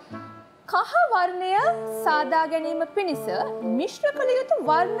 ළමයි කහ වර්ණය සාදා ගැනීම පිණිස මිශ්‍ර කළ යුතු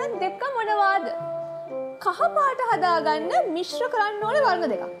වර්ණ දෙක මොනවාද? කහ පාට හදාගන්න මිශ්‍ර කරන්න ඕනේ වර්ණ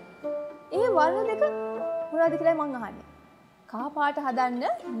දෙකක්. ඒ වර්ණ දෙක මොනවද කියලා මම අහන්නේ. කහ පාට හදන්න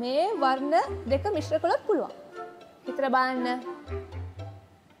මේ වර්ණ දෙක මිශ්‍ර කළොත් පුළුවන්. හිතලා බලන්න.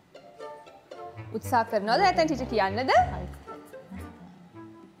 උත්සාහ කරනවද නැත්නම් ටීචර් කියන්නද?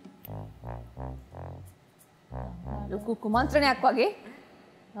 ලොකු කුමන්ත්‍රණයක් වගේ.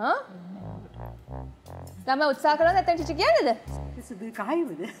 හා? තමයි උත්සාහ කරනවද නැත්නම් ටීචර් කියන්නද? සුදු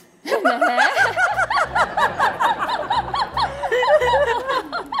කහයිවද? නැහැ.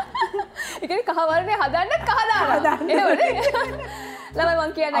 ඒකනේ කහ වර්ණය හදන්න කහ දාලා. එහෙමනේ. ළමයි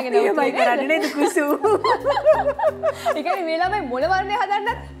මං කියන්නගෙන අපි කරන්නේ නේද කුසු? ඒකනේ මේ ළමයි මොන වර්ණය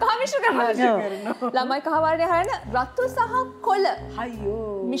හදන්නත් කහ මිශ්‍ර කරනවා. ළමයි කහ වර්ණය හදන්න රතු සහ කොළ. අයියෝ.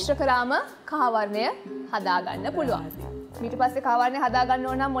 මිශ්‍ර කරාම කහ වර්ණය හදාගන්න පුළුවන්. ඊට පස්සේ කහ වර්ණය හදාගන්න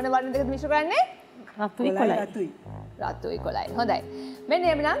ඕන නම් මොන වර්ණ දෙකද මිශ්‍ර කරන්නේ? රතුයි කොළයි. රතුයි කොළයි. හොඳයි. මෙන්න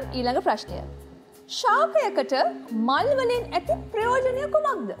එhmenan ඊළඟ ප්‍රශ්නය. ශාකයකට මල් වලින් ඇති ප්‍රයෝජනය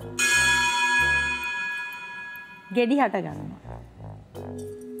කුමක්ද? ගෙඩි හට ගන්නවා.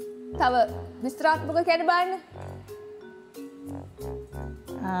 තව විස්තරාත්මකව කියන්න බලන්න.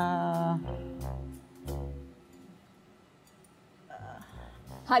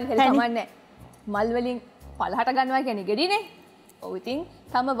 හරි කමන්නේ. මල් වලින් පළ හට ගන්නවා කියන්නේ ගෙඩිනේ. ඔව් ඉතින්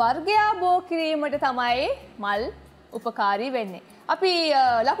තම වර්ගය බෝ කිරීමට තමයි මල් උපකාරී වෙන්නේ. අපි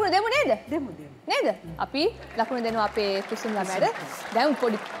ලකුණු දෙමු නේද? දෙමු. නේද? අපි ලකුණු දෙනවා අපේ කුසුම් ළමයට. දැන්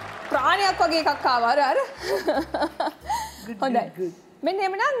පොඩි ප්‍රාණයක් වගේ එකක් ආවා අර. හොඳයි. මෙන්න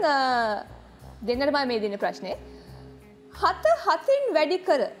එhmenan දෙන්නට මම මේ දෙන ප්‍රශ්නේ. 7න් වැඩි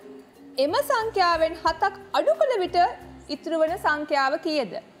කර එම සංඛ්‍යාවෙන් 7ක් අඩු කළ විට ඉතුරු වන සංඛ්‍යාව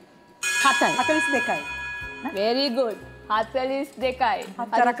කීයද? 7යි. 42යි. Very good. 42යි.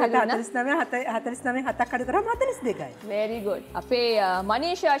 49 7ක් අඩු කරාම 42යි. Very good. අපේ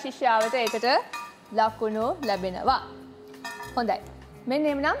මනීෂා ශිෂ්‍යාවට ඒකට ලකුණු ලැබෙනවා. හොඳයි. මෙන්න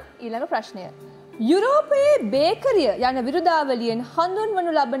එhmenan ඊළඟ ප්‍රශ්නය. යුරෝපයේ බේකරිය යන විරුදාවලියෙන්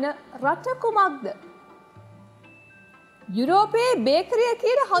හඳුන්වනු ලබන රට කුමක්ද? යුරෝපයේ බේකරිය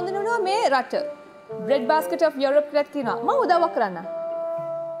කියලා හඳුන්වනවා මේ රට. Bread basket of Europe කියලා කියනවා. මම උදව්වක් කරන්න.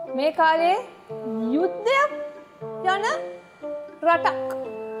 මේ කාලේ යුද්ධයක් යන රටක්.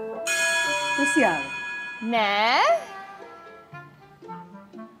 රුසියාව. නෑ.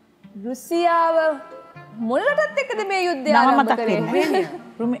 රුසියාව මොන රටත් එක්කද මේ යුද්ධය ආරම්භ කරේ?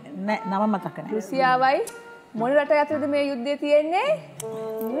 නම මතක නැහැ. රුසියාවයි මොන රට අතරද මේ යුද්ධය තියෙන්නේ?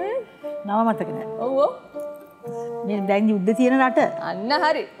 නම මතක නැහැ. ඔව් ඔව්. මේ දැන් යුද්ධ තියෙන රට. අන්න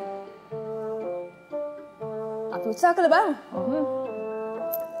හරි. අපි උත්සාහ කළ බලමු.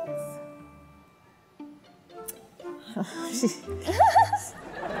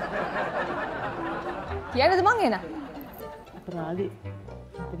 කියන්නද මං එන? අපරාධි.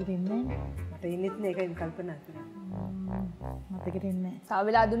 මතකෙට එන්නේ නැහැ. මට ඉන්නෙත් නේ ඒකයි කල්පනා කරන්නේ. මතකෙට එන්නේ නැහැ. තව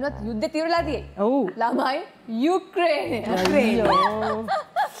වෙලා දුන්නොත් යුද්ධය తీරලා තියෙයි. ඔව්. ළමයි යුක්‍රේනය.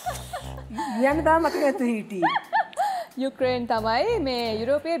 යන්න තාම මතක නැතු හිටියේ. යුක්‍රේන් තමයි මේ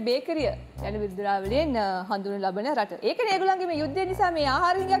යුරෝපයේ බේකරිය යන විරුදාවලියෙන් හඳුන්වනු ලබන රට. ඒකනේ ඒගොල්ලන්ගේ මේ යුද්ධය නිසා මේ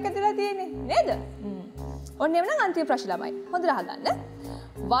ආහාර හිඟයක් ඇති වෙලා තියෙන්නේ නේද? ඔන්න එවනම් අන්තිම ප්‍රශ්න ළමයි. හොඳට අහගන්න.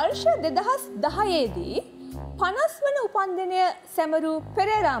 වර්ෂ 2010 දී 50 වන උපන්දිනය සැමරූ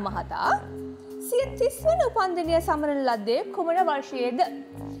පෙරේරා මහතා 530 වන උපන්දිනය සමරන ලද්දේ කුමන වර්ෂයේද?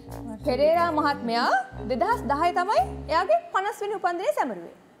 පෙරේරා මහත්මයා 2010 තමයි එයාගේ 50 වෙනි උපන්දිනය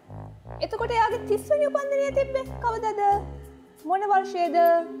සැමරුවේ. එතකොට එයාගේ 30 වෙනි උපන්දිනය තිබ්බේ කවදද? මොන වර්ෂයේද?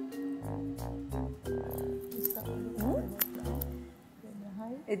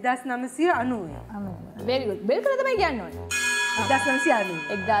 එදස් නමසය අනුව very good. බෙල් කරලා තමයි කියන්න ඕනේ.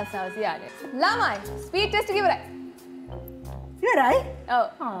 1990. ළමයි ස්පීඩ් ටෙස්ට් එක ඉවරයි. ඉවරයි? ඔව්.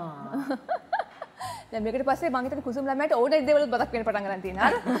 දැන් මේකට පස්සේ මම හිතන්නේ කුසුම් ළමයට ඕන දේවල් මතක් වෙන්න පටන් ගන්න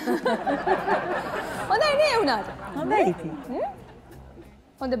තියෙනවා. හොඳයි නේ වුණාට. හොඳයි ඉතින්.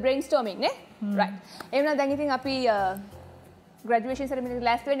 හොඳ brainstorming නේ? right. එහෙනම් දැන් ඉතින් අපි graduation ceremony එකට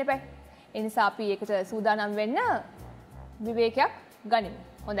last වෙන්න එපා. ඒ නිසා අපි ඒකට සූදානම් වෙන්න විවේකයක් ගනිමු.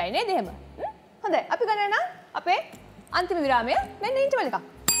 හොඳයි නේද එහෙම? හොඳයි. අපි ගන්න නම් අපේ අන්තිම විරාමය මෙන්න ඉන්ටර්වල් එකක්.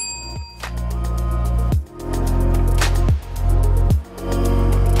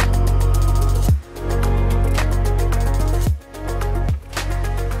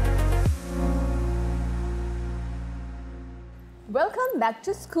 Welcome back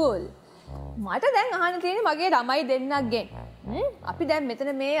to school. මට දැන් අහන්න තියෙන්නේ මගේ ළමයි දෙන්නක්ගෙන්. අපි දැන්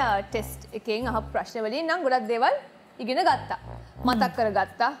මෙතන මේ ටෙස්ට් එකෙන් අහපු ප්‍රශ්න වලින් නම් ගොඩක් දේවල් ඉගෙන ගත්තා. මතක්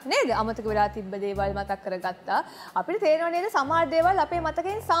කරගත්තා නේද? අමතක වෙලා තිබ්බ දේවල් මතක් කරගත්තා. අපිට තේරෙනව නේද සමහර දේවල් අපේ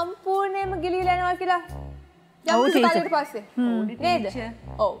මතකයෙන් සම්පූර්ණයෙන්ම ගිලිහිලා යනවා කියලා. යම් කිසි කාලයකට පස්සේ. නේද?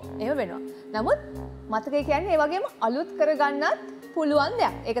 ඔව් එහෙම වෙනවා. නමුත් මතකය කියන්නේ ඒ වගේම අලුත් කරගන්නත් පුළුවන්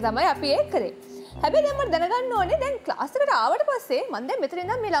දෙයක්. ඒක තමයි අපි ඒක කරේ. හැබැයි දැන් මට දැනගන්න ඕනේ දැන් ක්ලාස් එකට ආවට පස්සේ මම දැන් මෙතන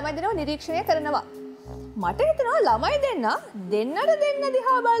ඉඳන් මේ ළමයි දෙනව නිරීක්ෂණය කරනවා. මට හිතෙනවා ළමයි දෙන්නට දෙන්න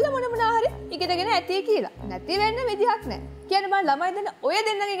දිහා බලලා මොන හරි ඉගෙනගෙන ඇති කියලා. නැති වෙන්න විදිහක් නැහැ. කියන්නේ මම ළමයි දෙන්න ඔය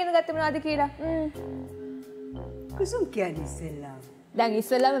දෙන්නගේ ඉගෙන ගත්තේ මොනවද කියලා. කුසුම් කියන්නේ ඉස්සෙල්ලා. දැන්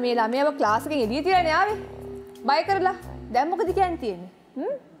ඉස්සෙල්ලාම මේ ළමයාව ක්ලාස් එකෙන් එළිය තියලානේ ආවේ. බය කරලා. දැන් මොකද කියන්න තියෙන්නේ?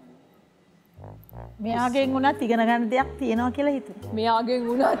 මෙයාගෙන් උනත් ඉගෙන ගන්න දෙයක් තියෙනවා කියලා හිතුවා. මෙයාගෙන්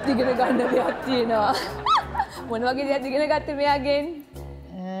උනත් ඉගෙන ගන්න දෙයක් තියෙනවා. මොන වගේ දෙයක්ද ඉගෙන ගත්තේ මෙයාගෙන්?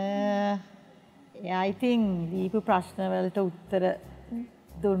 එයා ඉතින් දීපු ප්‍රශ්න වලට උත්තර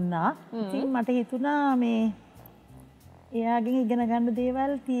දුන්නා. ඉතින් මට හිතුණා මේ එයාගෙන් ඉගෙන ගන්න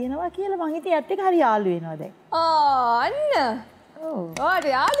දේවල් තියෙනවා කියලා. මං හිතේ ඇත්ත එක හරි යාළු වෙනවා දැන්. අන්න. ඔයාට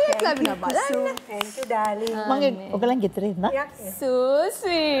යාළුවෙක් ලැබුණා බලන්න. Thank you darling. මම ඔයගලන් ගෙදර ඉන්න. So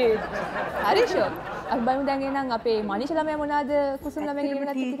sweet. හරි ෂෝ. අපි බලමු දැන් එහෙනම් අපේ මනීෂා ළමයා මොනවාද කුසුම් ළමයා ඉගෙන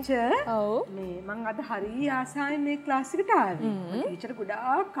ගත්තේ ටීචර්. ඔව්. මේ මං අද හරි ආසාවෙන් මේ ක්ලාස් එකට ආවේ. ටීචර්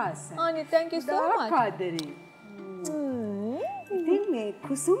ගොඩාක් ආසයි. අනේ thank you so much. ආදරේ. ඉතින් මේ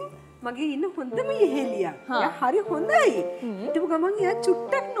කුසුම් මගේ ඉන්න හොඳම යෙහෙලියක්. එයා හරි හොඳයි. හිටපු ගමන් එයා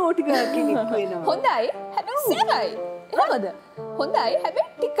චුට්ටක් නෝටි ගල් කෙනෙක් වෙනවා. හොඳයි. හැබැයි සරයි. එහෙමද? හොඳයි හැබැයි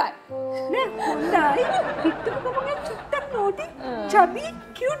ටිකයි. නෑ හොඳයි. හිටපු ගමන් එයා චුට්ටක් නෝටි chubby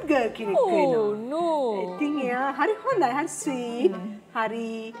cute girl කෙනෙක් වෙනවා. Oh no. ඉතින් එයා හරි හොඳයි. හරි sweet.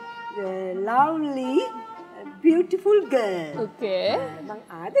 හරි lovely beautiful girl. Okay. මං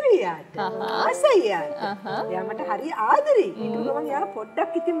ආදරේ යාට. ආසයි යාට. එයා මට හරි ආදරේ. ඊට ගමන් එයා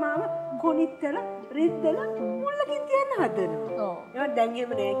පොඩ්ඩක් ඉතින් මාව කොනිත්තලා රිද්දලා මුල්ලකින් තියන්න හදනවා. ඔව්. ඒවා දැන්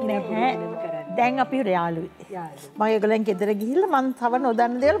එහෙම නෑ කියලා ප්‍රොබ්ලම් කරන්නේ. දැන් අපි යාළුයි. යාළුවෝ. මම ඒගොල්ලන් ගෙදර ගිහිල්ලා මම තව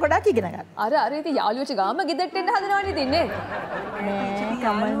නොදන්න දේවල් ගොඩක් ඉගෙන ගත්තා. අර ඉතින් යාළුවෙච්ච ගාම ගෙදරට එන්න හදනවනේ ඉතින් නේද?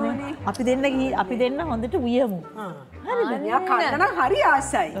 අපි දෙන්න හොඳට උයමු. හරිද? එයා කන්න නම් හරි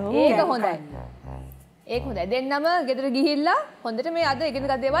ආසයි. ඒක හොඳයි. ඒක හොඳයි. දෙන්නම ගෙදර ගිහිල්ලා හොඳට මේ අද ඉගෙන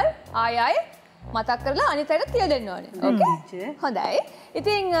ගන්න දේවල් ආයෙ මතක් කරලා අනිත් අයට කියලා දෙන්න ඕනේ. ඕකේ? හොඳයි.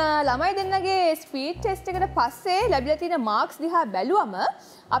 ඉතින් ළමයි දෙන්නගේ ස්පීඩ් ටෙස්ට් එකට පස්සේ ලැබිලා තියෙන මාක්ස් දිහා බැලුවම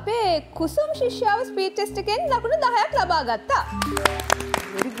අපේ කුසුම් ශිෂ්‍යාව ස්පීඩ් ටෙස්ට් එකෙන් ලකුණු 10ක් ලබා ගත්තා.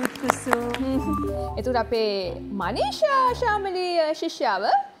 very good කුසුම්. එතකොට අපේ මනීෂා ශාමලී ශිෂ්‍යාව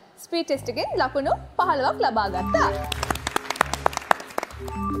ස්පීඩ් ටෙස්ට් එකෙන් ලකුණු 15ක් ලබා ගත්තා.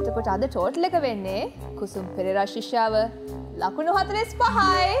 එතකොට අද ටෝටල් එක වෙන්නේ කුසුම් පෙරේරා ශිෂ්‍යාව ලකුණු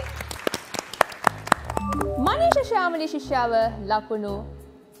 45යි. මනීෂා ශාමලී ශිෂ්‍යාව ලකුණු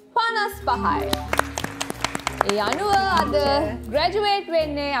 55යි. ඒ අනුව අද ග්‍රැජුවේට්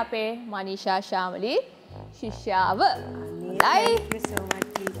වෙන්නේ අපේ මනීෂා Shamali ශිෂ්‍යාව. Thank you so much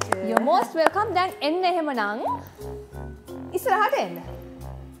teacher. You're most welcome. දැන් එන්න එහෙමනම් ඉස්සරහට එන්න.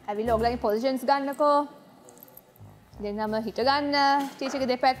 ඇවිල්ලා ඔයගලගේ පොසිෂන්ස් ගන්නකෝ. දෙන්නම හිට ගන්න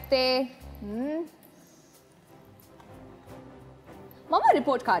ටීචර්ගේ දෙපැත්තේ. මම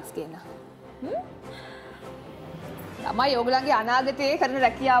රිපෝට් කාඩ්ස් කියන්න. ළමයි ඔයගලගේ අනාගතයේ කරන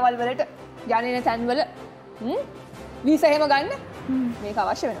රැකියාවල් වලට යන්නේ තැන්වල වීසා එහෙම ගන්න මේක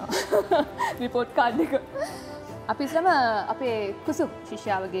අවශ්‍ය වෙනවා. රිපෝට් කාඩ් එක. අපි ඉස්සම අපේ කුසුම්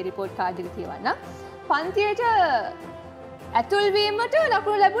ශිෂ්‍යාවගේ රිපෝට් කාඩ් එක කියවන්න. පන්තියට ඇතුල් වීමට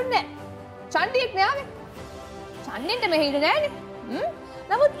ලකුණු ලැබුණේ නැහැ. චණ්ඩියෙක් නෑනේ. චණ්ඩෙන්ට මෙහෙ ඉඳ නෑනේ.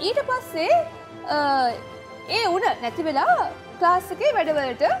 නමුත් ඊට පස්සේ ඒ උඩ නැති වෙලා ක්ලාස් එකේ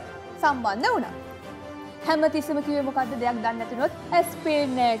වැඩවලට සම්බන්ධ වුණා. හැමතිස්සෙම කිව්වේ මොකද්ද දෙයක් දන්නේ නැතුනොත් ඇස්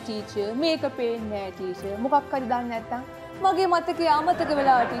පේන්නේ නෑ ටීචර්, මේක පේන්නේ නෑ ටීචර්, මොකක් හරි දන්නේ නැත්තම් මගේ මතකයේ අමතක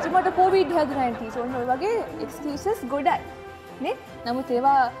වෙලා ටීචර්, මට කොවිඩ් හැදුනා ටීචර්, ඔන්න ඔය වගේ එක්ස්කියුසස් ගොඩයි නේ. නමුත්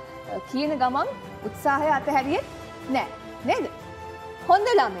ඒවා කියන ගමන් උත්සාහය අතහැරියේ නෑ නේද? හොඳ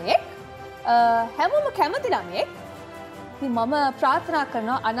ළමයෙක්, හැමෝම කැමති ළමයෙක්. ඉතින් මම ප්‍රාර්ථනා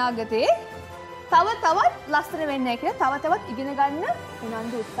කරනවා අනාගතේ තව තවත් ලස්සන වෙන්නයි කියලා, තව තවත් ඉගෙන ගන්න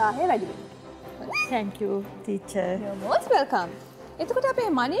උනන්දු උත්සාහය වැඩි වෙන්න. Thank you teacher. You're most welcome. එතකොට අපේ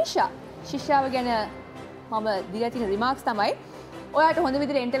මනීෂා ශිෂ්‍යාව ගැන මම දීලා තියෙන රිමාක්ස් තමයි ඔයාට හොඳ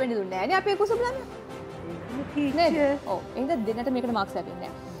විදිහට එන්ටර් වෙන්න දුන්නේ නැහැ නේ අපේ කුසුම් ළමයා. teacher. ඔව් එහෙනම් දෙන්නට මේකට මාක්ස් ලැබෙන්නේ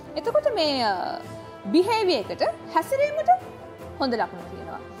නැහැ. එතකොට මේ බිහේවියර් එකට හැසිරීමට හොඳ ලකුණු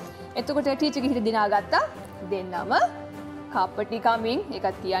තියෙනවා. එතකොට ටීචර්ගේ හිත දිනාගත්තා දෙන්නම කප්පටි කමින් එකක්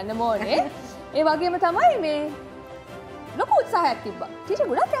කියන්න ඕනේ. ඒ වගේම තමයි මේ ලොකු උත්සාහයක් තිබ්බා. ටීචර්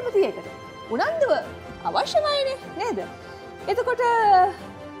ගොඩක් කැමති ඒකට. උනන්දුව අවශ්‍යමයිනේ නේද? එතකොට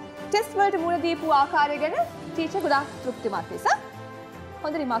ටෙස්ට් වලට මුණ දීපු ආකාරය ගැන ටීචර් ගොඩක් තෘප්තිමත් නිසා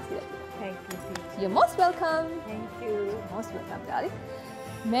හොඳ රිමාක්ස් දීලා තියෙනවා. Thank you teacher. You're most welcome. Thank you. Most welcome, darling.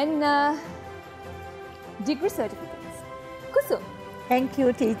 Men degree certificates. Kusum, Thank you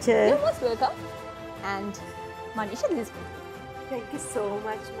teacher. you're most welcome. And Maneesha, this is Thank you so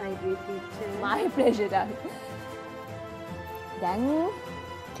much my dear teacher. my pleasure, darling. දැන්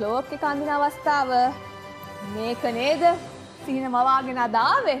ක්ලෝක් එක අඳින අවස්ථාව මේක නේද? සිහින මවාගෙන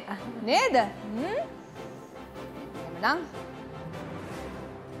අදාවේ නේද? එහෙනම්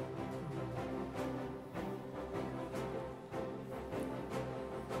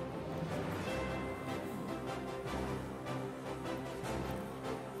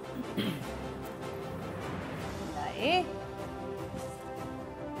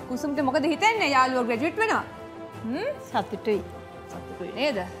කුසුම්ට මොකද හිතෙන්නේ යාළුවෝ ග්‍රැජුවේට් වෙනවා? සතුටුයි. සතුටුයි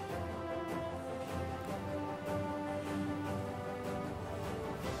නේද?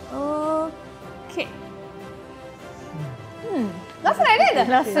 ඕකේ. ලස්සනයි නේද?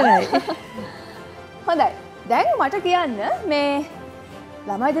 ලස්සනයි. හොඳයි. දැන් මට කියන්න මේ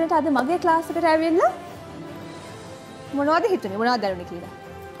ළමයි දෙනට අද මගේ ක්ලාස් එකට ඇවිල්ලා මොනවද හිතුනේ? මොනවද දැනුනේ කියලා.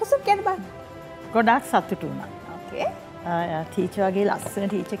 කුසුම් කියන්න බෑ. ගොඩාක් සතුටු වුණා. ඕකේ. ටීචර් වගේ ලස්සන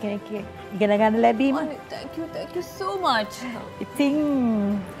ටීචර් කෙනෙක් ඉගෙන ගන්න ලැබීම. Thank you so much. ඉතින්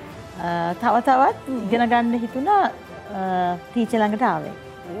තව තවත් ඉගෙන ගන්න හිතුණා ටීචර් ළඟට ආවේ.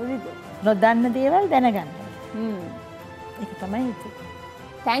 Very good. නොදන්න දේවල් දැනගන්න. ඒක තමයි හිතුවේ.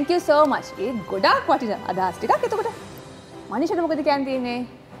 Thank you so much. ඒ ගොඩාක් වටින අදහස් ටිකක්. එතකොට මනීෂට මොකද කියන්න තියෙන්නේ?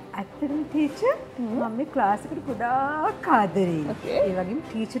 ඇත්තටම ටීචර් මම මේ ක්ලාස් එකට ගොඩාක් ආදරෙයි. Okay. ඒ වගේම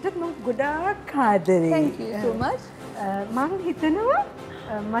ටීචර්ටත් මම ගොඩාක් ආදරෙයි. Thank you so much. මං හිතනවා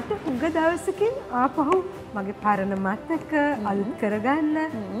මට හුඟ දවසකින් ආපහු මගේ පරණ මතක අලුත් කරගන්න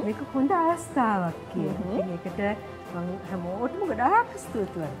මේක හොඳ අවස්ථාවක් කියලා. ඉතින් ඒකට මම හැමෝටම ගොඩාක්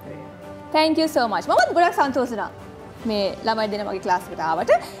ස්තුතිවන්ත වෙනවා. Thank you so much. මමත් ගොඩක් සන්තෝෂ වුණා. මේ ළමයි දෙන මගේ ක්ලාස් එකට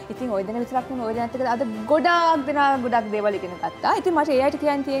ආවට. ඉතින් ওই දෙන විතරක් නෙමෙයි ওই දෙනත් එක්ක අද ගොඩාක් දෙනා ගොඩක් දේවල් ඉගෙන ගත්තා. ඉතින් මට ඒ අයට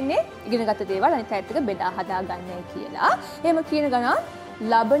කියන්න තියෙන්නේ ඉගෙන ගත්ත දේවල් අනිත් අයත් එක්ක බෙදා හදා ගන්නයි කියලා. එහෙම කියන ගමන්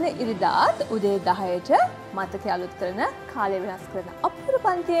ලබන ඉරිදාත් උදේ 10ට මතකය අලුත් කරන කාලය වෙනස් කරන අපූර්ව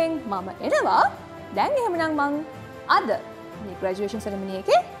පන්තියෙන් මම එනවා. දැන් එහෙමනම් මං අද මේ graduation ceremony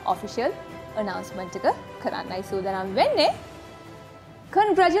එකේ official announcement එක කරන්නයි සූදානම් වෙන්නේ.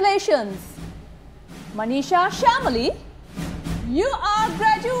 Congratulations! Maneesha Shamali, you are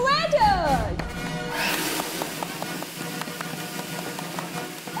graduated!